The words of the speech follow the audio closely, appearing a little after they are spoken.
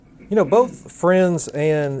You know, both friends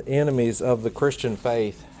and enemies of the Christian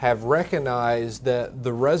faith have recognized that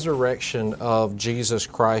the resurrection of Jesus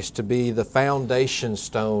Christ to be the foundation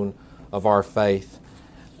stone of our faith.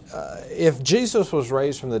 If Jesus was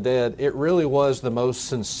raised from the dead, it really was the most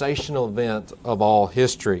sensational event of all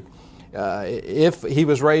history. If he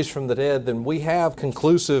was raised from the dead, then we have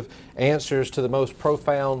conclusive answers to the most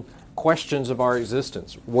profound questions of our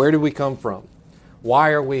existence. Where do we come from?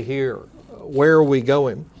 Why are we here? Where are we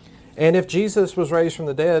going? And if Jesus was raised from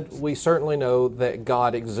the dead, we certainly know that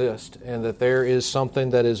God exists and that there is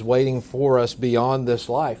something that is waiting for us beyond this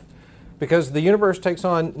life. Because the universe takes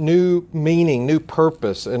on new meaning, new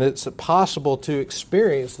purpose, and it's possible to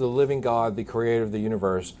experience the living God, the creator of the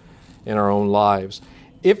universe, in our own lives.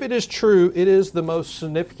 If it is true, it is the most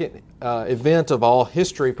significant event of all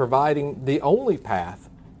history, providing the only path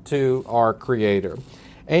to our Creator.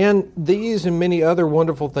 And these and many other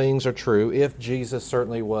wonderful things are true if Jesus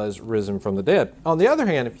certainly was risen from the dead. On the other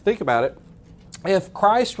hand, if you think about it, if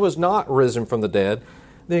Christ was not risen from the dead,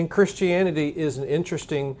 then Christianity is an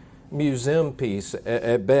interesting museum piece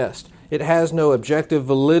at best. It has no objective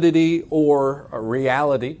validity or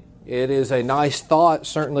reality. It is a nice thought,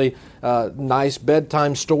 certainly nice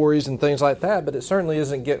bedtime stories and things like that, but it certainly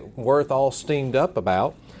isn't worth all steamed up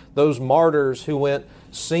about. Those martyrs who went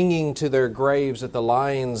singing to their graves at the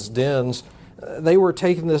lions' dens, they were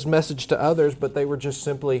taking this message to others, but they were just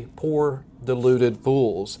simply poor, deluded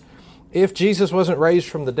fools. If Jesus wasn't raised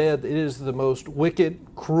from the dead, it is the most wicked,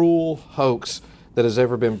 cruel hoax that has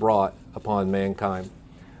ever been brought upon mankind.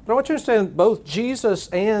 But I want you to understand, both Jesus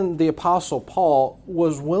and the Apostle Paul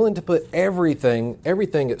was willing to put everything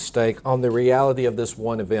at stake on the reality of this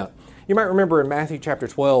one event. You might remember in Matthew chapter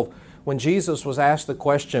 12, when Jesus was asked the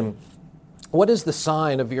question, what is the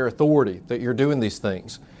sign of your authority that you're doing these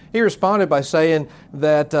things? He responded by saying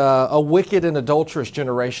that a wicked and adulterous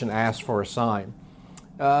generation asked for a sign.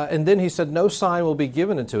 And then he said, no sign will be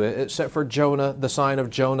given unto it except for Jonah, the sign of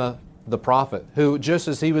Jonah the prophet, who just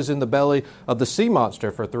as he was in the belly of the sea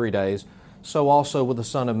monster for 3 days, so also will the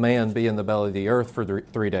Son of Man be in the belly of the earth for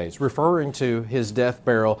 3 days, referring to his death,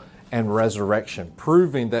 burial, and resurrection,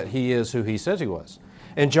 proving that he is who he says he was.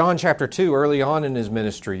 In John chapter 2, early on in his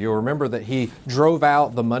ministry, you'll remember that he drove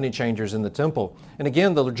out the money changers in the temple. And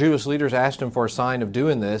again, the Jewish leaders asked him for a sign of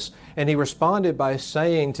doing this, and he responded by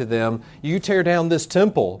saying to them, you tear down this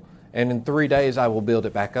temple, and in 3 days I will build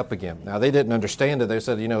it back up again. Now, they didn't understand it. They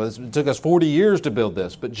said, it took us 40 years to build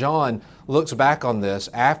this. But John looks back on this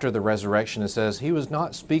after the resurrection and says he was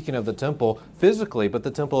not speaking of the temple physically, but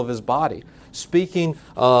the temple of his body, speaking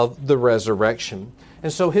of the resurrection.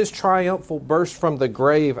 And so his triumphal burst from the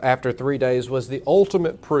grave after 3 days was the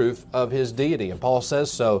ultimate proof of his deity. And Paul says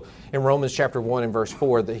so in Romans chapter 1 and verse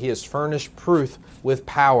 4, that he has furnished proof with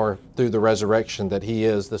power through the resurrection that he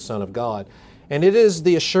is the Son of God. And it is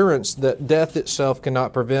the assurance that death itself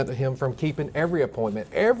cannot prevent him from keeping every appointment,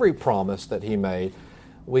 every promise that he made.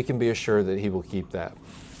 We can be assured that he will keep that.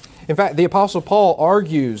 In fact, the Apostle Paul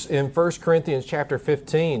argues in 1 Corinthians chapter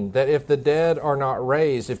 15 that if the dead are not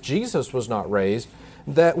raised, if Jesus was not raised,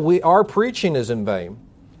 that our preaching is in vain.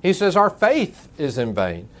 He says our faith is in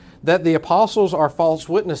vain, that the apostles are false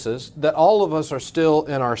witnesses, that all of us are still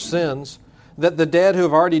in our sins, that the dead who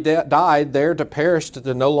have already died, there to perish,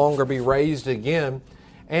 to no longer be raised again,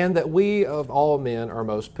 and that we of all men are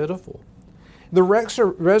most pitiful. The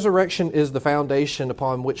resurrection is the foundation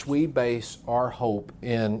upon which we base our hope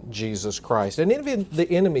in Jesus Christ. And even the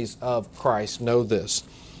enemies of Christ know this.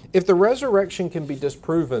 If the resurrection can be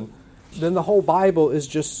disproven, then the whole Bible is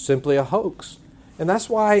just simply a hoax. And that's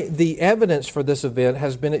why the evidence for this event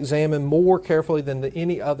has been examined more carefully than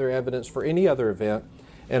any other evidence for any other event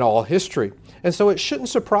in all history. And so it shouldn't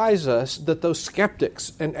surprise us that those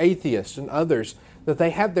skeptics and atheists and others, that they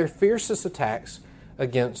have their fiercest attacks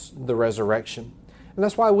against the resurrection. And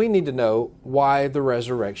that's why we need to know why the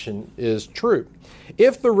resurrection is true.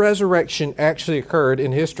 If the resurrection actually occurred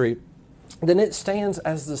in history, then it stands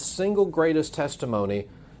as the single greatest testimony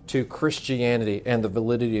to Christianity and the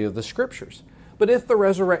validity of the Scriptures. But if the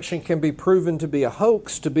resurrection can be proven to be a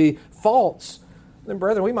hoax, to be false, then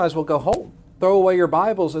brethren, we might as well go home. Throw away your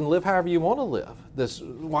Bibles and live however you want to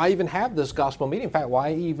live. Why even have this gospel meeting? In fact,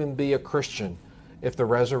 why even be a Christian if the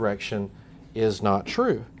resurrection is not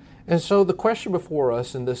true? And so the question before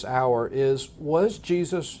us in this hour is, was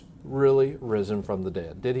Jesus really risen from the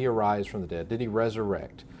dead? Did he arise from the dead? Did he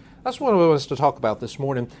resurrect? That's what I want us to talk about this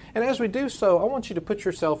morning. And as we do so, I want you to put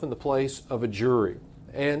yourself in the place of a jury.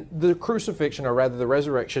 And the crucifixion, or rather the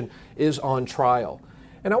resurrection, is on trial.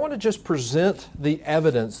 And I want to just present the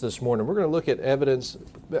evidence this morning. We're going to look at evidence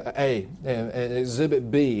A and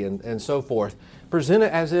exhibit B and so forth. Present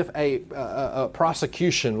it as if a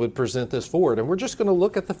prosecution would present this forward. And we're just going to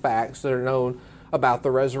look at the facts that are known about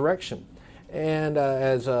the resurrection. And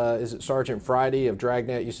as is it Sergeant Friday of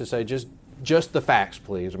Dragnet used to say, just the facts,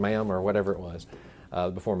 please, ma'am, or whatever it was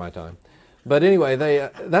before my time. But anyway,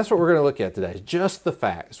 that's what we're going to look at today. Just the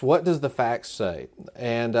facts. What does the facts say?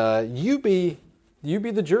 And you be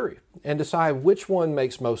the jury and decide which one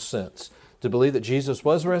makes most sense, to believe that Jesus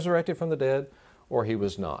was resurrected from the dead or he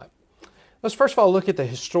was not. Let's first of all look at the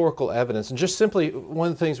historical evidence. And just simply,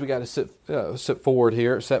 one of the things we got to set forward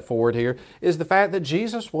here is the fact that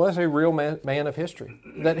Jesus was a real man of history,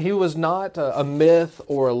 that he was not a myth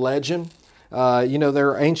or a legend. There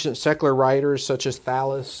are ancient secular writers such as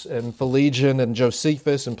Thallus and Phlegon and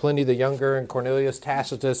Josephus and Pliny the Younger and Cornelius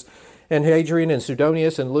Tacitus and Hadrian and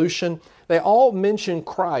Suetonius and Lucian. They all mention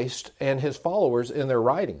Christ and his followers in their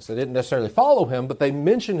writings. They didn't necessarily follow him, but they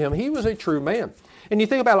mentioned him. He was a true man. And you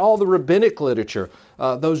think about all the rabbinic literature,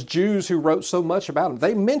 those Jews who wrote so much about him.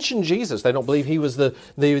 They mention Jesus. They don't believe he was the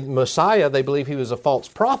Messiah. They believe he was a false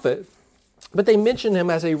prophet. But they mention him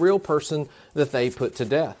as a real person that they put to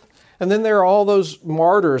death. And then there are all those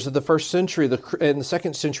martyrs of the first century and the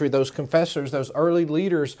second century, those confessors, those early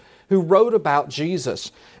leaders who wrote about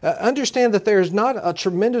Jesus. Understand that there's not a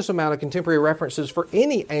tremendous amount of contemporary references for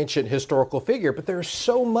any ancient historical figure, but there's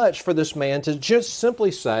so much for this man to just simply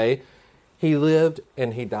say he lived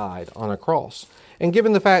and he died on a cross. And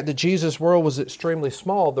given the fact that Jesus' world was extremely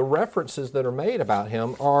small, the references that are made about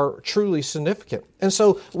him are truly significant. And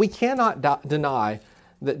so we cannot deny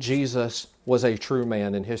that Jesus was a true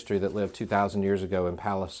man in history that lived 2,000 years ago in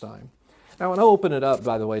Palestine. Now, I want to open it up,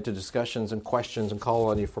 by the way, to discussions and questions and call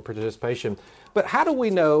on you for participation. But how do we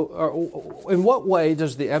know, or in what way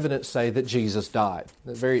does the evidence say that Jesus died?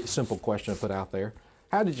 A very simple question to put out there.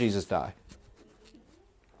 How did Jesus die?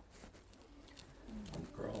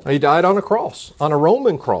 He died on a cross, on a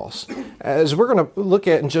Roman cross. As we're going to look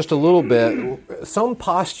at in just a little bit, some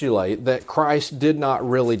postulate that Christ did not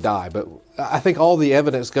really die, but I think all the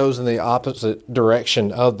evidence goes in the opposite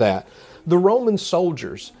direction of that. The Roman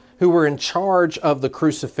soldiers who were in charge of the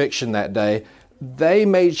crucifixion that day, they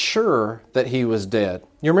made sure that he was dead.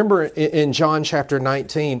 You remember in John chapter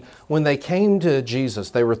 19, when they came to Jesus,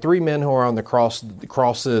 there were 3 men who were on the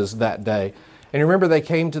crosses that day. And you remember they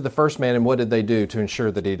came to the first man, and what did they do to ensure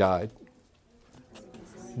that he died?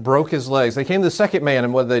 Broke his legs. They came to the second man,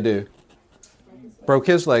 and what did they do? Broke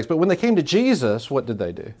his legs. But when they came to Jesus, what did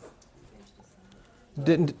they do?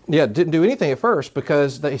 Didn't do anything at first,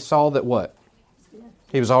 because they saw that what?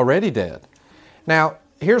 He was already dead. Now,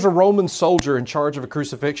 here's a Roman soldier in charge of a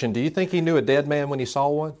crucifixion. Do you think he knew a dead man when he saw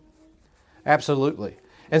one? Absolutely.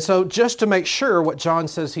 And so just to make sure what John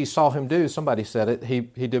says he saw him do, somebody said it,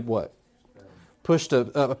 he did what? Pushed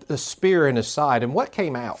a spear in his side. And what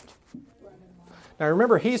came out? Now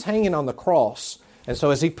remember, he's hanging on the cross. And so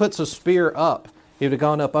as he puts a spear up, he would have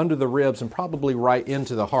gone up under the ribs and probably right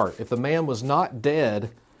into the heart. If the man was not dead,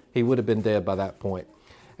 he would have been dead by that point.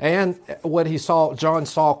 And what John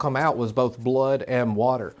saw come out was both blood and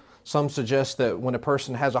water. Some suggest that when a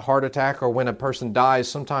person has a heart attack or when a person dies,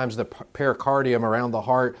 sometimes the pericardium around the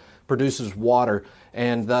heart produces water,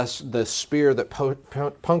 and thus the spear that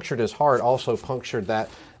punctured his heart also punctured that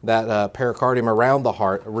pericardium around the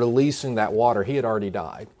heart, releasing that water. He had already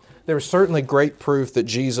died. There was certainly great proof that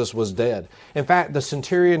Jesus was dead. In fact, the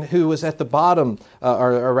centurion who was at the bottom,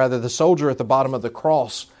 or rather the soldier at the bottom of the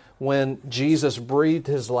cross, when Jesus breathed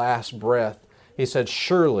his last breath, he said,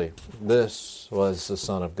 "Surely this was the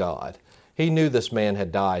Son of God." He knew this man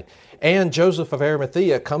had died. And Joseph of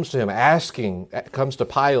Arimathea comes to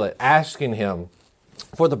Pilate, asking him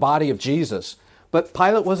for the body of Jesus. But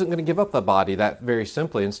Pilate wasn't going to give up the body that very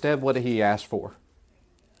simply. Instead, what did he ask for?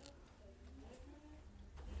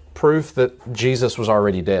 Proof that Jesus was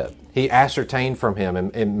already dead. He ascertained from him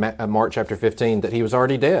in Mark chapter 15 that he was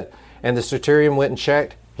already dead. And the centurion went and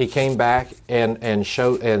checked. He came back and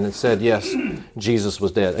said, yes, Jesus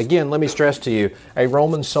was dead. Again, let me stress to you, a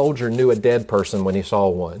Roman soldier knew a dead person when he saw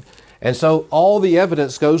one. And so all the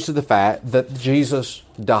evidence goes to the fact that Jesus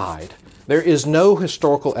died. There is no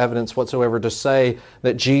historical evidence whatsoever to say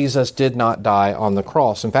that Jesus did not die on the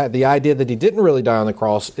cross. In fact, the idea that he didn't really die on the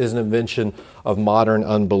cross is an invention of modern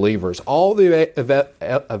unbelievers. All the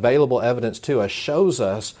available evidence to us shows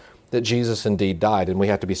us that Jesus indeed died, and we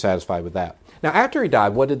have to be satisfied with that. Now, after he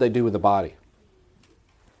died, what did they do with the body?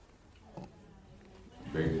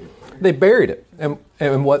 Buried it. They buried it.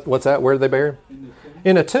 And what's that? Where did they bury him?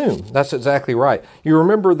 In a tomb. That's exactly right. You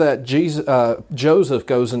remember that Joseph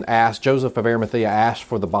goes and asks, Joseph of Arimathea asks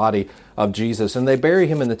for the body of Jesus, and they bury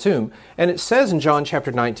him in the tomb. And it says in John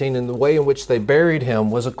chapter 19, and the way in which they buried him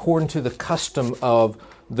was according to the custom of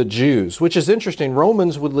the Jews, which is interesting.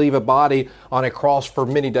 Romans would leave a body on a cross for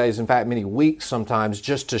many days, in fact, many weeks sometimes,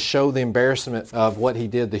 just to show the embarrassment of what he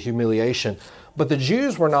did, the humiliation. But the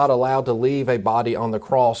Jews were not allowed to leave a body on the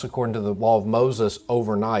cross according to the law of Moses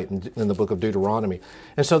overnight in the book of Deuteronomy.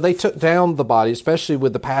 And so they took down the body, especially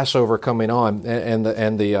with the Passover coming on and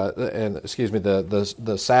the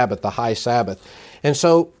Sabbath, the high Sabbath. And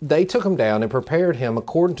so they took him down and prepared him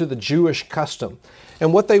according to the Jewish custom.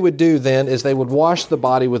 And what they would do then is they would wash the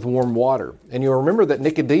body with warm water. And you'll remember that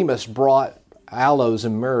Nicodemus brought aloes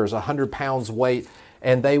and myrrhs, 100 pounds weight,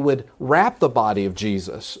 and they would wrap the body of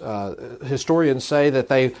Jesus. Historians say that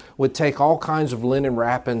they would take all kinds of linen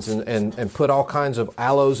wrappings and put all kinds of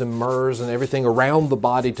aloes and myrrhs and everything around the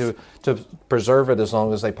body to preserve it as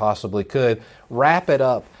long as they possibly could, wrap it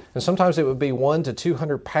up. And sometimes it would be 100 to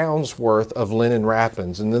 200 pounds worth of linen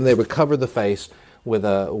wrappings. And then they would cover the face with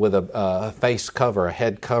a face cover, a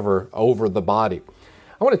head cover over the body.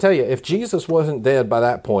 I want to tell you, if Jesus wasn't dead by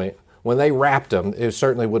that point, when they wrapped him, it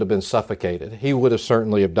certainly would have been suffocated. He would have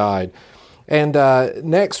certainly have died. And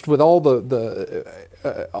next, with all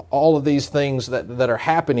all of these things that are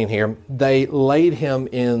happening here, they laid him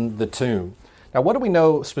in the tomb. Now, what do we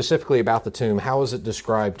know specifically about the tomb? How is it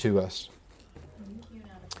described to us?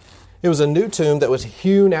 It was a new tomb that was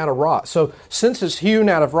hewn out of rock. So since it's hewn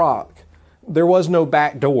out of rock, there was no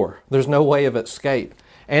back door. There's no way of escape.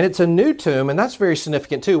 And it's a new tomb, and that's very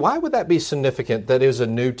significant too. Why would that be significant that it is a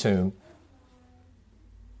new tomb?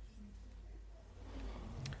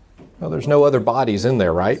 Well, there's no other bodies in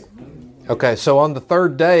there, right? Okay, so on the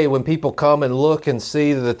third day, when people come and look and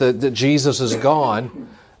see that Jesus is gone,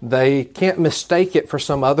 they can't mistake it for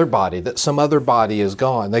some other body, that some other body is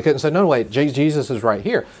gone. They couldn't say, no, wait, Jesus is right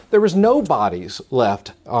here. There was no bodies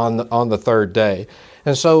left on the third day.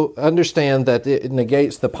 And so understand that it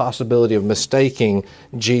negates the possibility of mistaking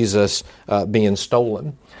Jesus being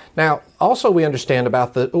stolen. Now, also we understand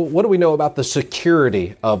about what do we know about the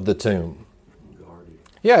security of the tomb? Guarded.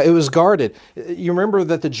 Yeah, it was guarded. You remember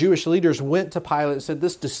that the Jewish leaders went to Pilate and said,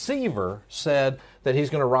 this deceiver said that he's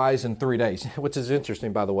going to rise in 3 days, which is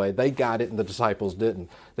interesting, by the way. They got it and the disciples didn't,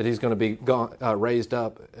 that he's going to be raised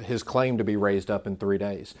up, his claim to be raised up in 3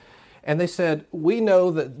 days. And they said, we know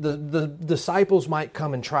that the disciples might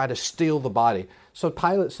come and try to steal the body. So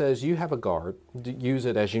Pilate says, you have a guard, use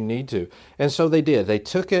it as you need to. And so they did. They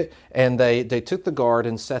took it and they took the guard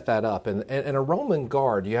and set that up. And a Roman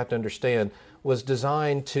guard, you have to understand, was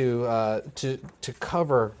designed to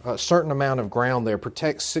cover a certain amount of ground there,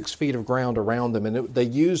 protect 6 feet of ground around them. And they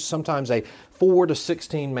used sometimes a 4 to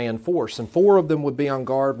 16 man force. And 4 of them would be on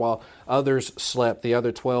guard while others slept. The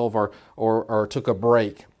other 12 or took a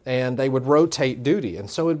break. And they would rotate duty. And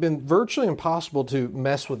so it had been virtually impossible to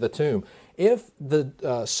mess with the tomb. If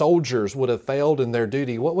the soldiers would have failed in their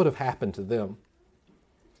duty, what would have happened to them?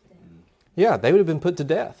 Yeah, they would have been put to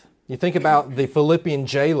death. You think about the Philippian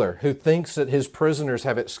jailer who thinks that his prisoners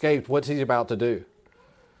have escaped. What's he about to do?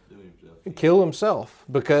 Kill himself,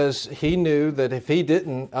 because he knew that if he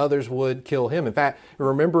didn't, others would kill him. In fact,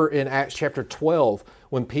 remember in Acts chapter 12,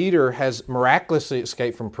 when Peter has miraculously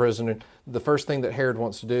escaped from prison, the first thing that Herod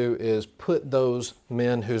wants to do is put those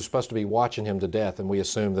men who's supposed to be watching him to death, and we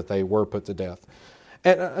assume that they were put to death.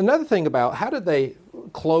 And another thing about, how did they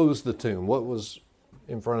close the tomb? What was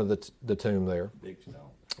in front of the tomb there? Big stone.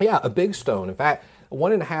 Yeah, a big stone. In fact,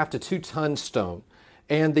 1.5 to 2 ton stone.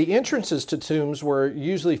 And the entrances to tombs were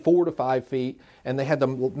usually 4 to 5 feet, and they had the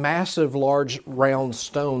massive, large, round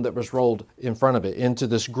stone that was rolled in front of it into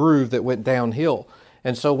this groove that went downhill.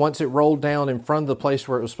 And so once it rolled down in front of the place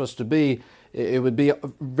where it was supposed to be, it would be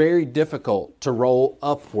very difficult to roll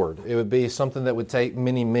upward. It would be something that would take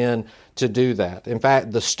many men to do that. In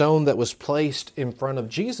fact, the stone that was placed in front of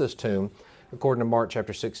Jesus' tomb, according to Mark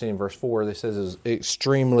chapter 16, verse 4, it says is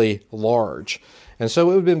extremely large. And so it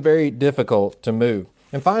would have been very difficult to move.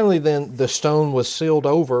 And finally, then, the stone was sealed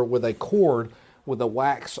over with a cord with a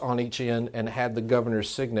wax on each end and had the governor's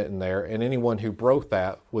signet in there. And anyone who broke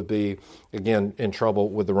that would be, again, in trouble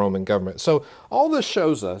with the Roman government. So all this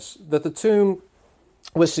shows us that the tomb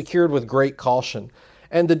was secured with great caution.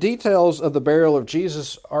 And the details of the burial of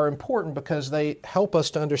Jesus are important because they help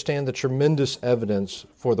us to understand the tremendous evidence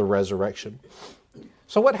for the resurrection.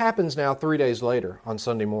 So what happens now 3 days later on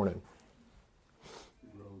Sunday morning?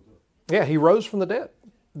 Yeah, he rose from the dead.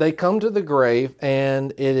 They come to the grave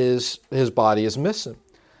and his body is missing.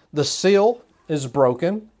 The seal is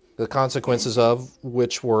broken, the consequences of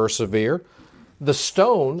which were severe. The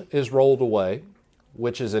stone is rolled away,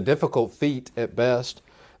 which is a difficult feat at best.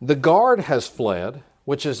 The guard has fled,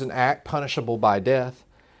 which is an act punishable by death.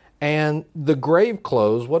 And the grave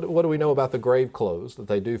clothes, what do we know about the grave clothes that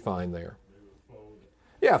they do find there?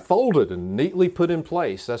 Yeah, folded and neatly put in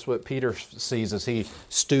place. That's what Peter sees as he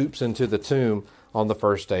stoops into the tomb on the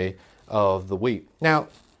first day of the week. Now,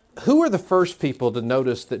 who are the first people to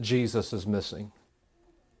notice that Jesus is missing?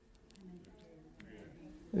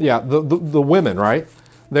 Yeah, the women, right?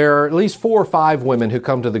 There are at least 4 or 5 women who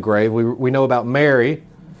come to the grave. We know about Mary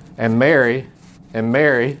and Mary and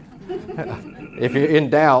Mary. If you're in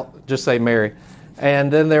doubt, just say Mary.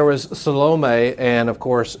 And then there was Salome and, of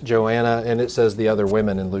course, Joanna, and it says the other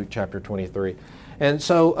women in Luke chapter 23. And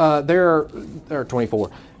so there are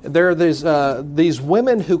 24. There are these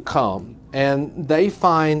women who come, and they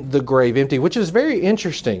find the grave empty, which is very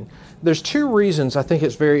interesting. There's 2 reasons I think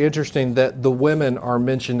it's very interesting that the women are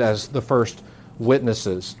mentioned as the first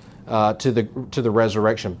witnesses to the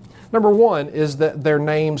resurrection. Number 1 is that their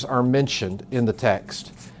names are mentioned in the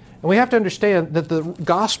text. And we have to understand that the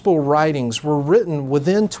gospel writings were written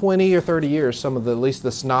within 20 or 30 years, at least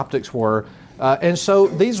the synoptics were. And so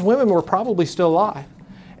these women were probably still alive.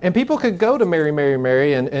 And people could go to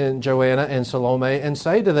Mary, and Joanna and Salome and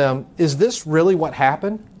say to them, is this really what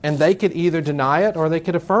happened? And they could either deny it or they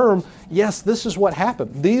could affirm, yes, this is what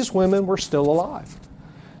happened. These women were still alive.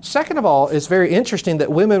 Second of all, it's very interesting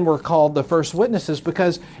that women were called the first witnesses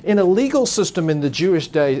because in a legal system in the Jewish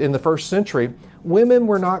day, in the first century, women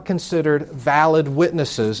were not considered valid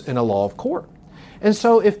witnesses in a law of court. And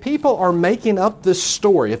so if people are making up this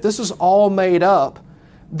story, if this is all made up,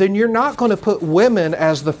 then you're not going to put women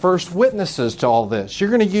as the first witnesses to all this. You're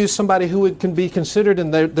going to use somebody who can be considered in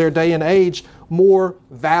their day and age more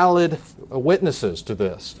valid witnesses to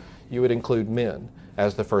this. You would include men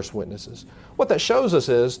as the first witnesses. What that shows us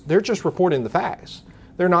is they're just reporting the facts.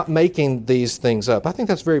 They're not making these things up. I think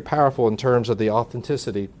that's very powerful in terms of the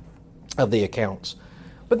authenticity of the accounts.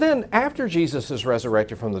 But then after Jesus is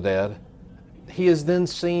resurrected from the dead, he is then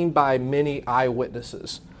seen by many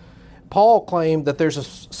eyewitnesses. Paul claimed that there's a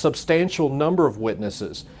substantial number of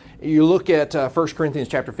witnesses. You look at 1 Corinthians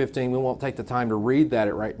chapter 15, we won't take the time to read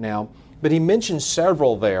that right now, but he mentions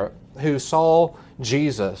several there who saw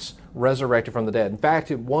Jesus resurrected from the dead. In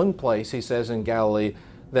fact, in one place he says in Galilee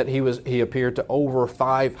that he appeared to over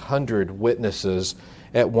 500 witnesses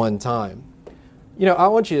at one time. You know, I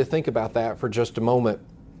want you to think about that for just a moment.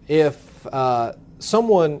 If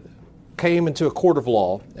someone came into a court of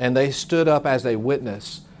law and they stood up as a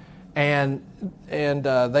witness and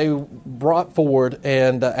they brought forward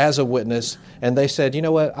and as a witness and they said, you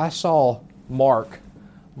know what, I saw Mark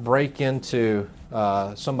break into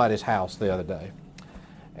somebody's house the other day.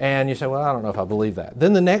 And you say, well, I don't know if I believe that.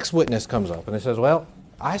 Then the next witness comes up and he says, well,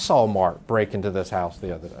 I saw Mark break into this house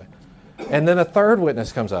the other day. And then a third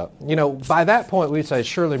witness comes up. You know, by that point we'd say,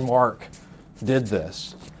 surely Mark did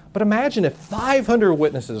this. But imagine if 500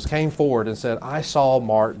 witnesses came forward and said, I saw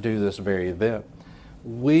Mark do this very event.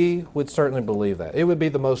 We would certainly believe that. It would be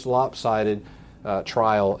the most lopsided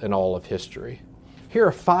trial in all of history. Here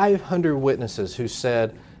are 500 witnesses who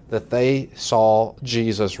said that they saw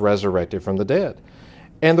Jesus resurrected from the dead.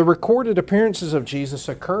 And the recorded appearances of Jesus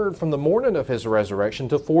occurred from the morning of his resurrection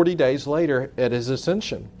to 40 days later at his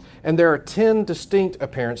ascension. And there are 10 distinct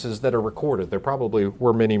appearances that are recorded. There probably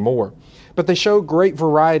were many more. But they show great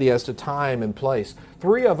variety as to time and place.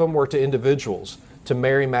 3 of them were to individuals, to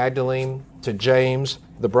Mary Magdalene, to James,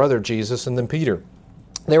 the brother of Jesus, and then Peter.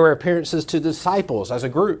 There were appearances to disciples as a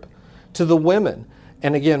group, to the women,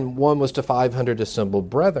 and again, one was to 500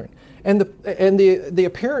 assembled brethren. And the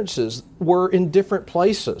appearances were in different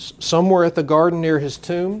places. Some were at the garden near his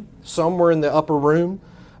tomb, some were in the upper room,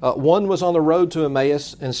 one was on the road to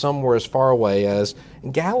Emmaus, and some were as far away as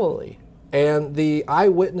Galilee. And the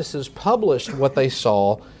eyewitnesses published what they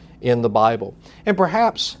saw in the Bible. And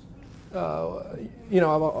perhaps, what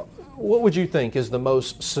would you think is the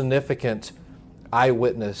most significant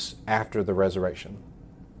eyewitness after the resurrection?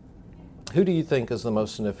 Who do you think is the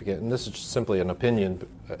most significant? And this is simply an opinion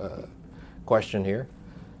question here.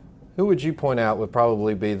 Who would you point out would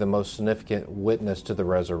probably be the most significant witness to the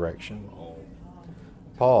resurrection?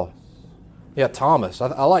 Paul. Yeah, Thomas.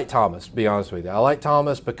 I like Thomas, to be honest with you. I like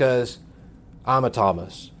Thomas because I'm a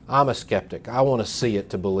Thomas. I'm a skeptic. I want to see it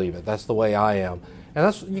to believe it. That's the way I am.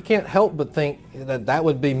 And you can't help but think that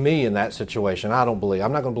would be me in that situation. I'm not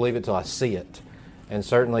going to believe it till I see it. And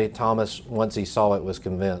certainly Thomas, once he saw it, was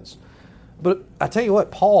convinced. But I tell you what,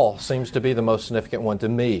 Paul seems to be the most significant one to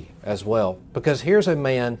me as well. Because here's a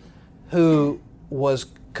man who was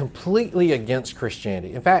completely against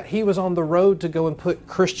Christianity. In fact, he was on the road to go and put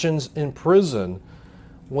Christians in prison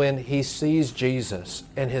when he sees Jesus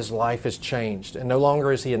and his life is changed. And no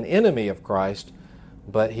longer is he an enemy of Christ,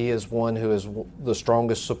 but he is one who is the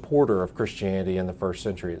strongest supporter of Christianity in the first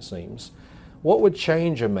century, it seems. What would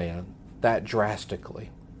change a man that drastically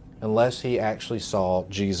unless he actually saw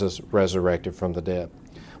Jesus resurrected from the dead?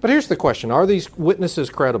 But here's the question, are these witnesses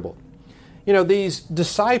credible? You know, these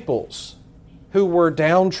disciples who were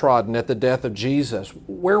downtrodden at the death of Jesus,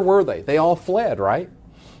 where were they? They all fled, right?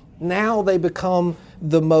 Now they become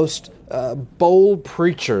the most bold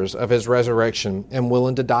preachers of his resurrection and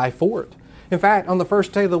willing to die for it. In fact, on the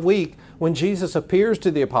first day of the week, when Jesus appears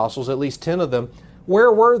to the apostles, at least 10 of them,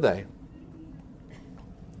 where were they?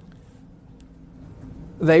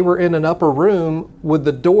 They were in an upper room with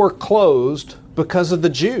the door closed because of the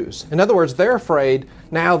Jews. In other words, they're afraid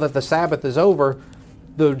now that the Sabbath is over,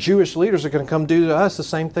 the Jewish leaders are going to come do to us the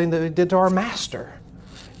same thing that they did to our master.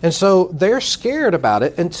 And so they're scared about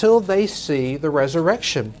it until they see the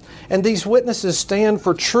resurrection. And these witnesses stand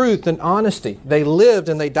for truth and honesty. They lived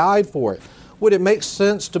and they died for it. Would it make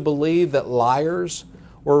sense to believe that liars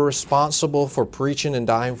were responsible for preaching and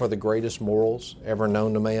dying for the greatest morals ever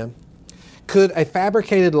known to man? Could a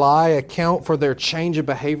fabricated lie account for their change of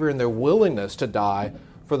behavior and their willingness to die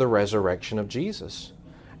for the resurrection of Jesus?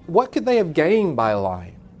 What could they have gained by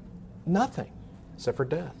lying? Nothing, except for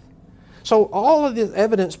death. So all of the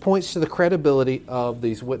evidence points to the credibility of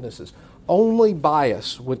these witnesses. Only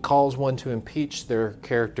bias would cause one to impeach their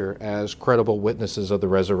character as credible witnesses of the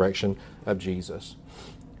resurrection of Jesus.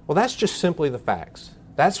 Well, that's just simply the facts.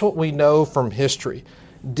 That's what we know from history.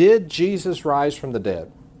 Did Jesus rise from the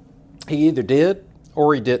dead? He either did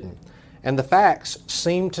or he didn't. And the facts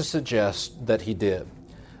seem to suggest that he did.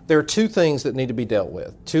 There are two things that need to be dealt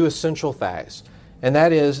with, two essential facts. And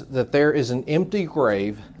that is that there is an empty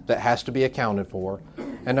grave that has to be accounted for.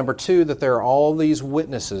 And number two, that there are all these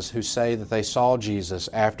witnesses who say that they saw Jesus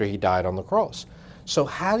after he died on the cross. So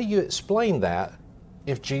how do you explain that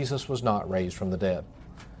if Jesus was not raised from the dead?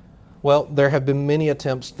 Well, there have been many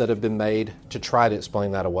attempts that have been made to try to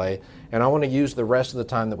explain that away. And I want to use the rest of the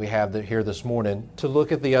time that we have here this morning to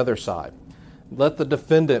look at the other side. Let the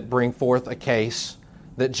defendant bring forth a case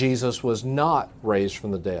that Jesus was not raised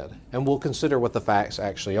from the dead. And we'll consider what the facts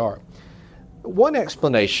actually are. One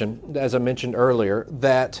explanation, as I mentioned earlier,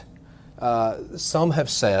 that some have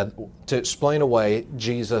said to explain away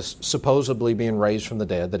Jesus supposedly being raised from the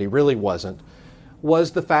dead, that he really wasn't,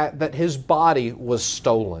 was the fact that his body was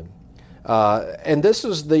stolen. And this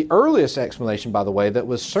is the earliest explanation, by the way, that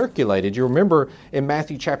was circulated. You remember in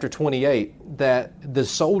Matthew chapter 28 that the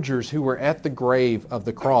soldiers who were at the grave of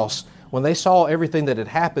the cross, when they saw everything that had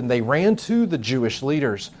happened, they ran to the Jewish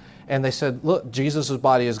leaders and they said, look, Jesus'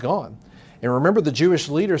 body is gone. And remember, the Jewish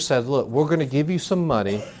leaders said, look, we're going to give you some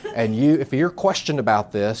money, and if you're questioned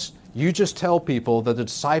about this, you just tell people that the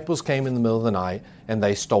disciples came in the middle of the night and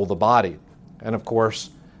they stole the body. And of course,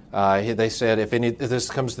 they said, if this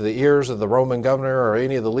comes to the ears of the Roman governor or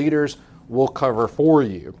any of the leaders, we'll cover for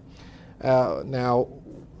you. Now,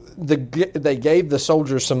 they gave the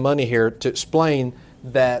soldiers some money here to explain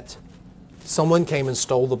that someone came and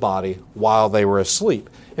stole the body while they were asleep.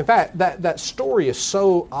 In fact, that story is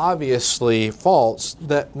so obviously false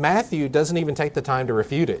that Matthew doesn't even take the time to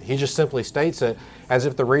refute it. He just simply states it as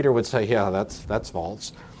if the reader would say, yeah, that's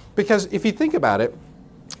false. Because if you think about it,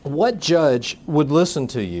 what judge would listen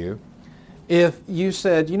to you if you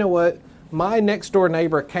said, you know what, my next door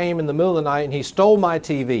neighbor came in the middle of the night and he stole my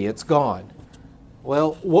TV, it's gone.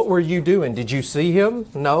 Well, what were you doing? Did you see him?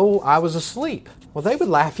 No, I was asleep. Well, they would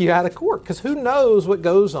laugh you out of court because who knows what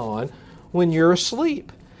goes on when you're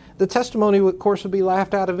asleep. The testimony, of course, would be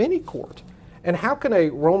laughed out of any court. And how can a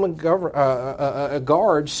Roman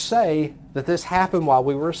guard say that this happened while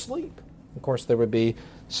we were asleep? Of course, there would be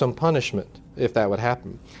some punishment if that would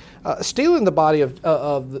happen. Stealing the body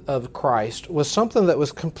of Christ was something that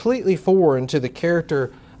was completely foreign to the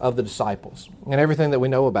character of the disciples and everything that we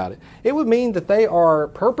know about it. It would mean that they are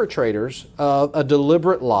perpetrators of a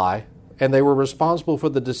deliberate lie, and they were responsible for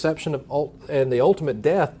the deception and the ultimate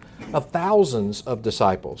death of thousands of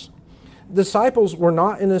disciples. Disciples were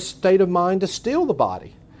not in a state of mind to steal the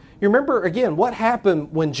body. You remember, again, what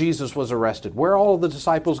happened when Jesus was arrested? Where all of the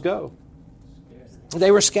disciples go?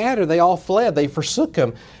 They were scattered. They all fled. They forsook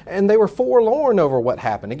him. And they were forlorn over what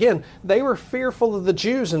happened. Again, they were fearful of the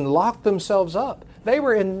Jews and locked themselves up. They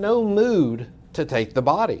were in no mood to take the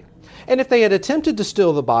body. And if they had attempted to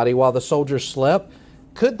steal the body while the soldiers slept,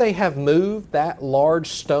 could they have moved that large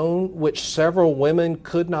stone which several women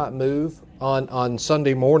could not move on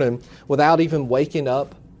Sunday morning without even waking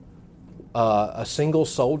up a single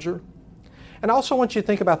soldier. And I also want you to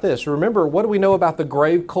think about this. Remember, what do we know about the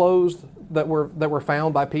grave clothes that were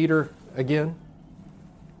found by Peter again?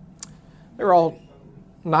 They were all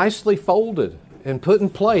nicely folded and put in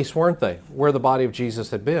place, weren't they, where the body of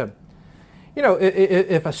Jesus had been. You know,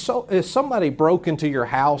 if somebody broke into your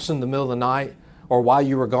house in the middle of the night, or while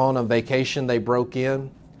you were gone on vacation, they broke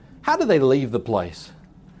in, how do they leave the place?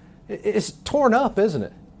 It's torn up, isn't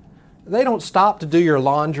it? They don't stop to do your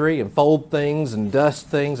laundry and fold things and dust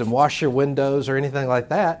things and wash your windows or anything like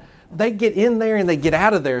that. They get in there and they get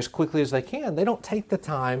out of there as quickly as they can. They don't take the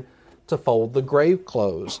time to fold the grave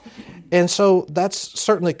clothes. And so that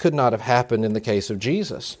certainly could not have happened in the case of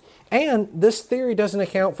Jesus. And this theory doesn't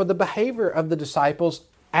account for the behavior of the disciples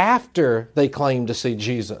after they claimed to see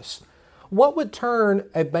Jesus. What would turn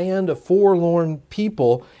a band of forlorn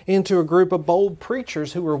people into a group of bold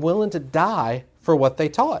preachers who were willing to die for what they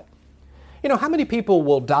taught? You know, how many people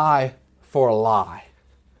will die for a lie?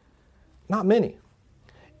 Not many.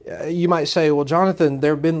 You might say, well, Jonathan,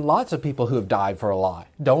 there have been lots of people who have died for a lie.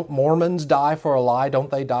 Don't Mormons die for a lie? Don't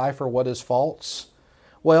they die for what is false?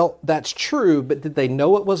 Well, that's true, but did they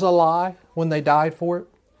know it was a lie when they died for it?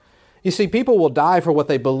 You see, people will die for what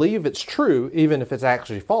they believe it's true, even if it's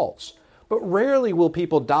actually false. But rarely will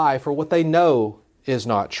people die for what they know is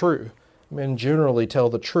not true. Men generally tell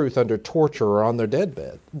the truth under torture or on their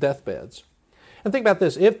deathbeds. And think about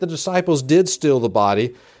this. If the disciples did steal the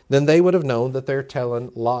body, then they would have known that they're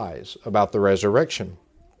telling lies about the resurrection.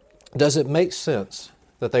 Does it make sense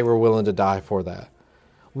that they were willing to die for that?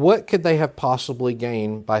 What could they have possibly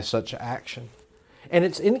gained by such action? And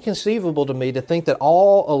it's inconceivable to me to think that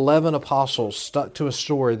all 11 apostles stuck to a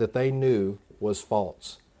story that they knew was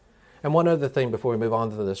false. And one other thing before we move on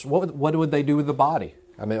to this, what would they do with the body?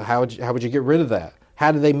 I mean, how would you get rid of that?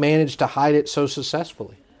 How did they manage to hide it so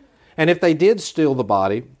successfully? And if they did steal the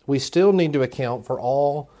body, we still need to account for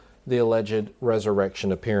all the alleged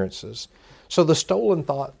resurrection appearances. So the stolen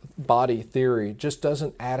body theory just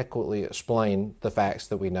doesn't adequately explain the facts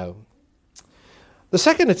that we know. The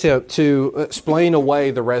second attempt to explain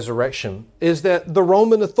away the resurrection is that the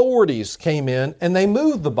Roman authorities came in and they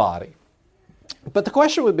moved the body. But the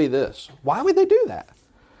question would be this: why would they do that?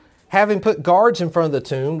 Having put guards in front of the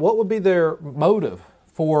tomb, what would be their motive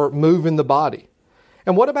for moving the body?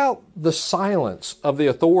 And what about the silence of the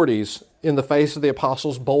authorities in the face of the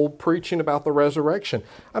apostles' bold preaching about the resurrection?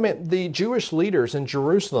 I mean, the Jewish leaders in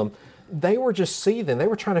Jerusalem, they were just seething. They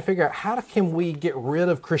were trying to figure out, how can we get rid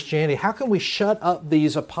of Christianity? How can we shut up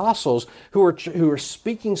these apostles who are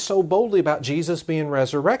speaking so boldly about Jesus being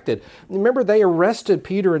resurrected? Remember, they arrested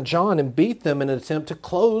Peter and John and beat them in an attempt to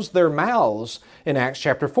close their mouths in Acts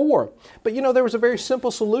chapter 4. But you know, there was a very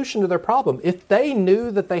simple solution to their problem. If they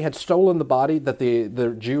knew that they had stolen the body that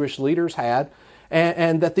the Jewish leaders had,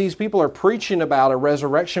 and that these people are preaching about a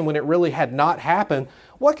resurrection when it really had not happened,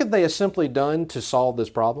 what could they have simply done to solve this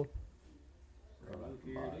problem?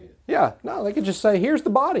 Yeah, no, they could just say, here's the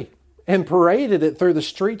body, and paraded it through the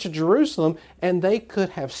streets of Jerusalem, and they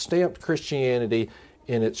could have stamped Christianity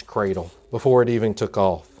in its cradle before it even took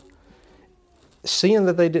off. Seeing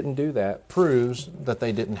that they didn't do that proves that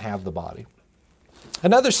they didn't have the body.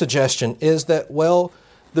 Another suggestion is that, well,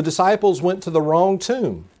 the disciples went to the wrong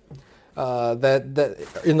tomb. That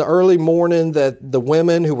in the early morning, that the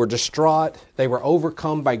women who were distraught, they were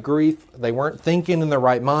overcome by grief. They weren't thinking in their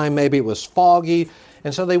right mind. Maybe it was foggy.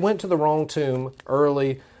 And so they went to the wrong tomb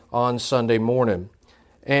early on Sunday morning.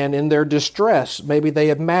 And in their distress, maybe they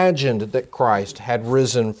imagined that Christ had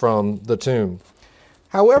risen from the tomb.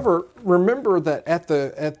 However, remember that at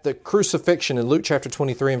the crucifixion in Luke chapter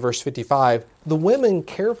 23 and verse 55, the women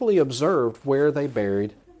carefully observed where they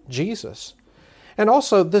buried Jesus. And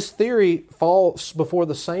also, this theory falls before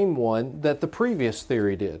the same one that the previous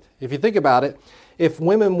theory did. If you think about it, if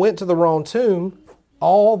women went to the wrong tomb,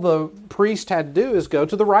 all the priest had to do is go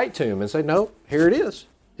to the right tomb and say, no, here it is.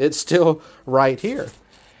 It's still right here.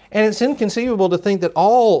 And it's inconceivable to think that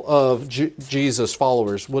all of Jesus'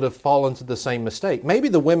 followers would have fallen to the same mistake. Maybe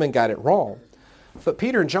the women got it wrong, but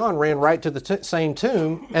Peter and John ran right to the same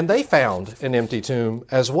tomb, and they found an empty tomb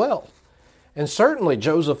as well. And certainly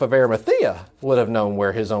Joseph of Arimathea would have known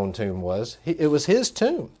where his own tomb was. It was his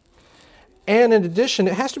tomb. And in addition,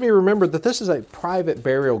 it has to be remembered that this is a private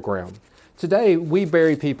burial ground. Today, we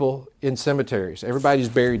bury people in cemeteries. Everybody's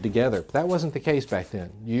buried together. But that wasn't the case back then.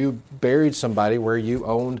 You buried somebody where you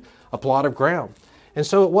owned a plot of ground. And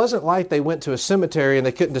so it wasn't like they went to a cemetery and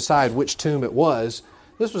they couldn't decide which tomb it was.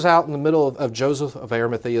 This was out in the middle of Joseph of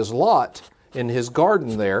Arimathea's lot in his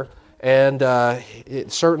garden there. And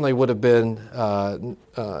it certainly would have been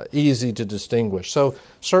easy to distinguish. So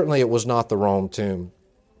certainly it was not the wrong tomb.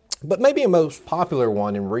 But maybe a most popular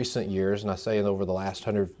one in recent years, and I say over the last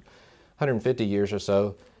 150 years or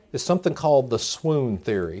so, is something called the swoon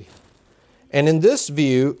theory. And in this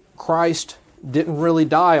view, Christ didn't really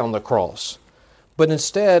die on the cross, but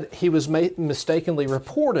instead he was mistakenly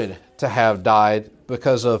reported to have died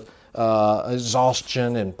because of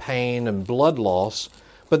exhaustion and pain and blood loss.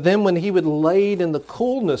 But then when he was laid in the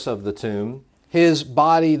coolness of the tomb, his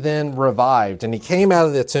body then revived, and he came out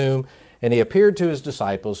of the tomb and he appeared to his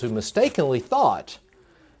disciples, who mistakenly thought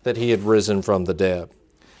that he had risen from the dead.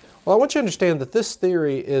 Well, I want you to understand that this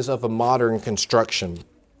theory is of a modern construction.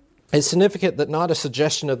 It's significant that not a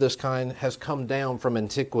suggestion of this kind has come down from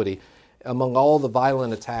antiquity among all the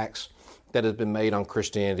violent attacks that have been made on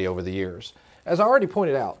Christianity over the years. As I already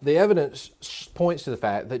pointed out, the evidence points to the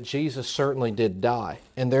fact that Jesus certainly did die,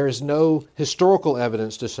 and there is no historical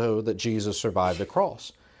evidence to show that Jesus survived the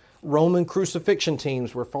cross. Roman crucifixion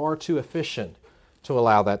teams were far too efficient to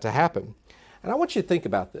allow that to happen. And I want you to think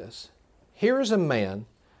about this. Here is a man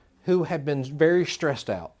who had been very stressed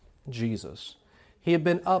out, Jesus. He had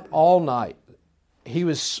been up all night. He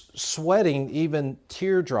was sweating even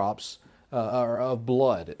teardrops of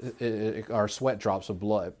blood, or sweat drops of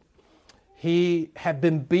blood. He had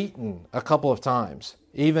been beaten a couple of times,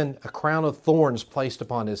 even a crown of thorns placed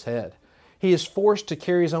upon his head. He is forced to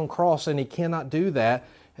carry his own cross, and he cannot do that.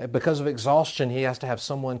 Because of exhaustion, he has to have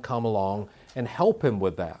someone come along and help him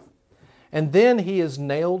with that. And then he is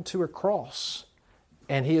nailed to a cross,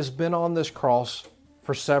 and he has been on this cross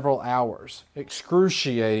for several hours,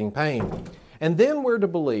 excruciating pain. And then we're to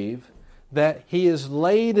believe that he is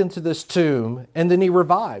laid into this tomb, and then he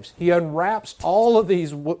revives. He unwraps all of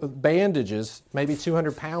these bandages, maybe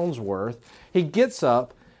 200 pounds worth. He gets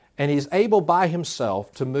up, and he's able by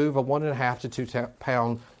himself to move a 1.5 to 2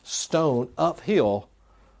 pound stone uphill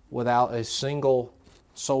without a single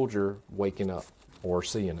soldier waking up or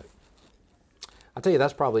seeing it. I tell you,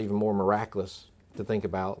 that's probably even more miraculous to think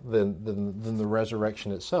about than the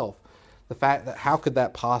resurrection itself. The fact that how could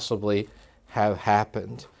that possibly have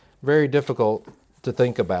happened? Very difficult to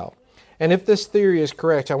think about. And if this theory is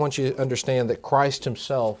correct, I want you to understand that Christ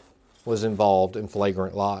himself was involved in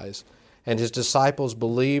flagrant lies. And his disciples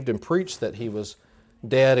believed and preached that he was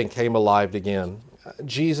dead and came alive again.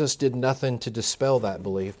 Jesus did nothing to dispel that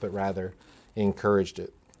belief, but rather encouraged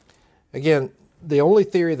it. Again, the only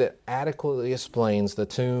theory that adequately explains the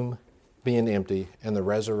tomb being empty and the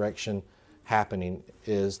resurrection happening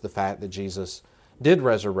is the fact that Jesus did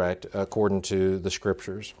resurrect according to the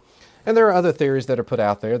Scriptures. And there are other theories that are put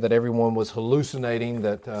out there that everyone was hallucinating,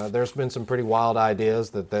 that there's been some pretty wild ideas,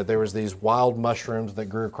 that there was these wild mushrooms that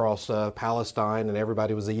grew across Palestine and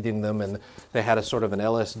everybody was eating them and they had a sort of an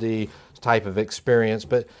LSD type of experience.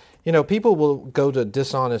 But, you know, people will go to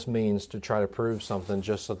dishonest means to try to prove something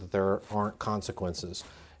just so that there aren't consequences.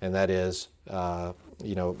 And that is,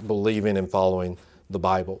 believing and following the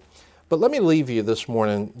Bible. But let me leave you this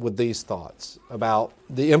morning with these thoughts about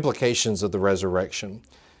the implications of the resurrection.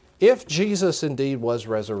 If Jesus indeed was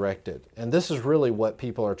resurrected, and this is really what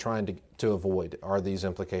people are trying to avoid, are these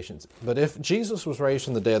implications. But if Jesus was raised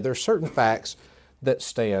from the dead, there are certain facts that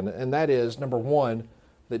stand, and that is, number one,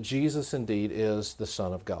 that Jesus indeed is the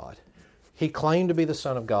Son of God. He claimed to be the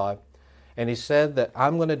Son of God, and he said that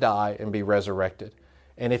I'm going to die and be resurrected.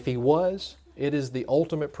 And if he was, it is the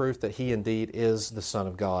ultimate proof that he indeed is the Son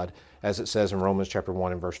of God, as it says in Romans chapter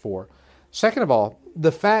 1 and verse 4. Second of all,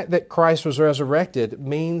 the fact that Christ was resurrected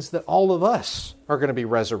means that all of us are going to be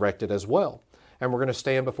resurrected as well. And we're going to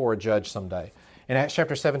stand before a judge someday. In Acts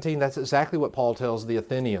chapter 17, that's exactly what Paul tells the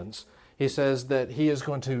Athenians. He says that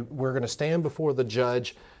we're going to stand before the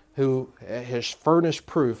judge who has furnished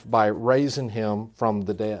proof by raising him from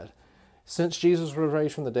the dead. Since Jesus was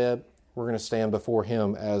raised from the dead, we're going to stand before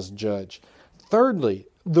him as judge. Thirdly,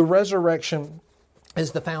 the resurrection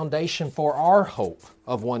is the foundation for our hope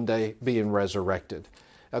of one day being resurrected.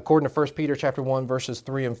 According to 1 Peter chapter 1, verses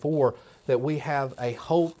 3 and 4, that we have a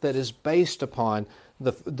hope that is based upon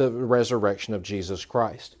the resurrection of Jesus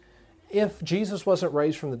Christ. If Jesus wasn't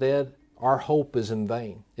raised from the dead, our hope is in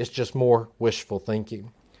vain. It's just more wishful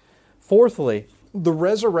thinking. Fourthly, the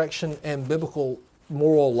resurrection and biblical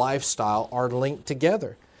moral lifestyle are linked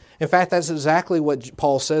together. In fact, that's exactly what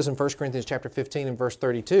Paul says in 1 Corinthians chapter 15 and verse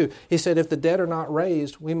 32. He said, if the dead are not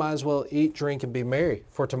raised, we might as well eat, drink, and be merry,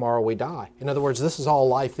 for tomorrow we die. In other words, this is all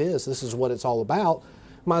life is. This is what it's all about.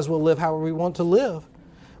 Might as well live however we want to live.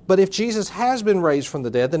 But if Jesus has been raised from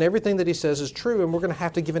the dead, then everything that he says is true, and we're going to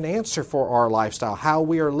have to give an answer for our lifestyle, how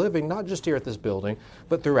we are living, not just here at this building,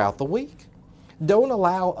 but throughout the week. Don't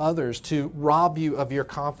allow others to rob you of your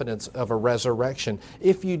confidence of a resurrection.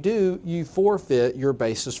 If you do, you forfeit your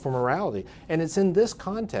basis for morality. And it's in this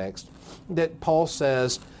context that Paul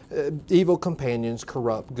says, evil companions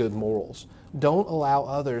corrupt good morals. Don't allow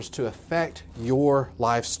others to affect your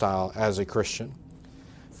lifestyle as a Christian.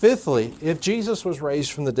 Fifthly, if Jesus was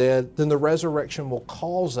raised from the dead, then the resurrection will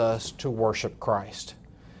cause us to worship Christ.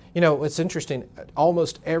 You know, it's interesting,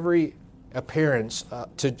 almost every appearance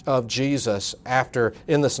of Jesus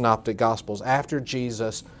in the Synoptic Gospels, after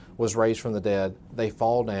Jesus was raised from the dead, they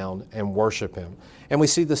fall down and worship Him. And we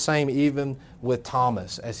see the same even with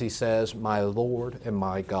Thomas as he says, "My Lord and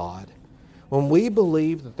my God." When we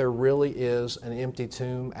believe that there really is an empty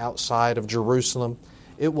tomb outside of Jerusalem,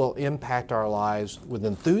 it will impact our lives with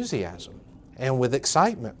enthusiasm and with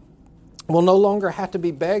excitement. We'll no longer have to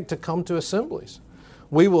be begged to come to assemblies.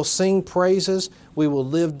 We will sing praises, we will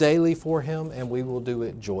live daily for Him, and we will do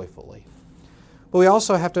it joyfully. But we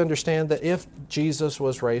also have to understand that if Jesus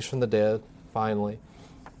was raised from the dead, finally,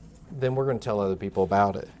 then we're going to tell other people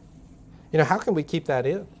about it. You know, how can we keep that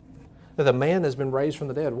in? That a man has been raised from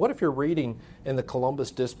the dead. What if you're reading in the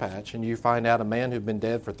Columbus Dispatch and you find out a man who'd been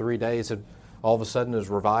dead for 3 days had all of a sudden is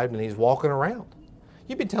revived and he's walking around?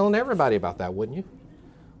 You'd be telling everybody about that, wouldn't you?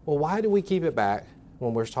 Well, why do we keep it back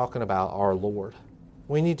when we're talking about our Lord?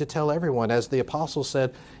 We need to tell everyone. As the apostle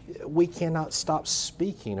said, we cannot stop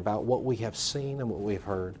speaking about what we have seen and what we've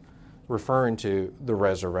heard, referring to the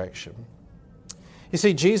resurrection. You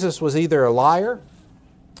see, Jesus was either a liar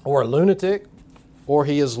or a lunatic or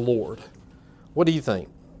He is Lord. What do you think?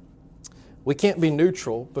 We can't be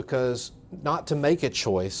neutral, because not to make a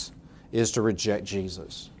choice is to reject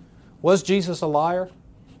Jesus. Was Jesus a liar?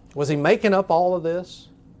 Was He making up all of this?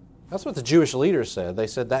 That's what the Jewish leaders said. They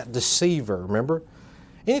said that deceiver, remember?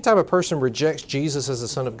 Anytime a person rejects Jesus as the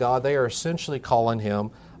Son of God, they are essentially calling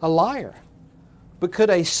Him a liar. But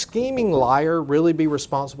could a scheming liar really be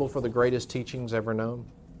responsible for the greatest teachings ever known?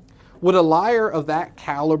 Would a liar of that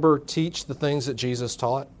caliber teach the things that Jesus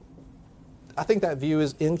taught? I think that view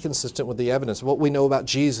is inconsistent with the evidence of what we know about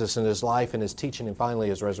Jesus and His life and His teaching and finally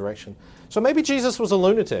His resurrection. So maybe Jesus was a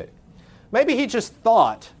lunatic. Maybe He just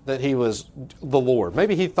thought that He was the Lord.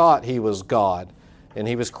 Maybe He thought He was God and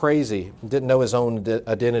He was crazy, didn't know His own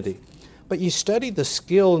identity. But you study the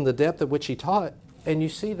skill and the depth at which He taught, and you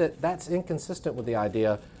see that that's inconsistent with the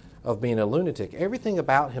idea of being a lunatic. Everything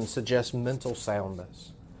about Him suggests mental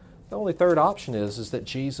soundness. The only third option is that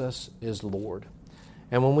Jesus is Lord.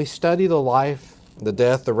 And when we study the life, the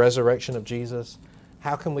death, the resurrection of Jesus,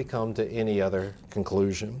 how can we come to any other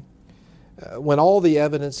conclusion? When all the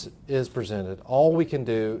evidence is presented, all we can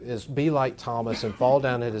do is be like Thomas and fall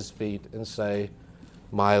down at His feet and say,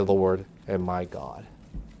 "My Lord and my God."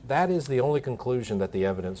 That is the only conclusion that the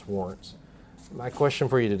evidence warrants. My question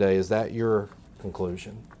for you today, is that your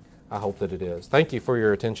conclusion? I hope that it is. Thank you for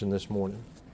your attention this morning.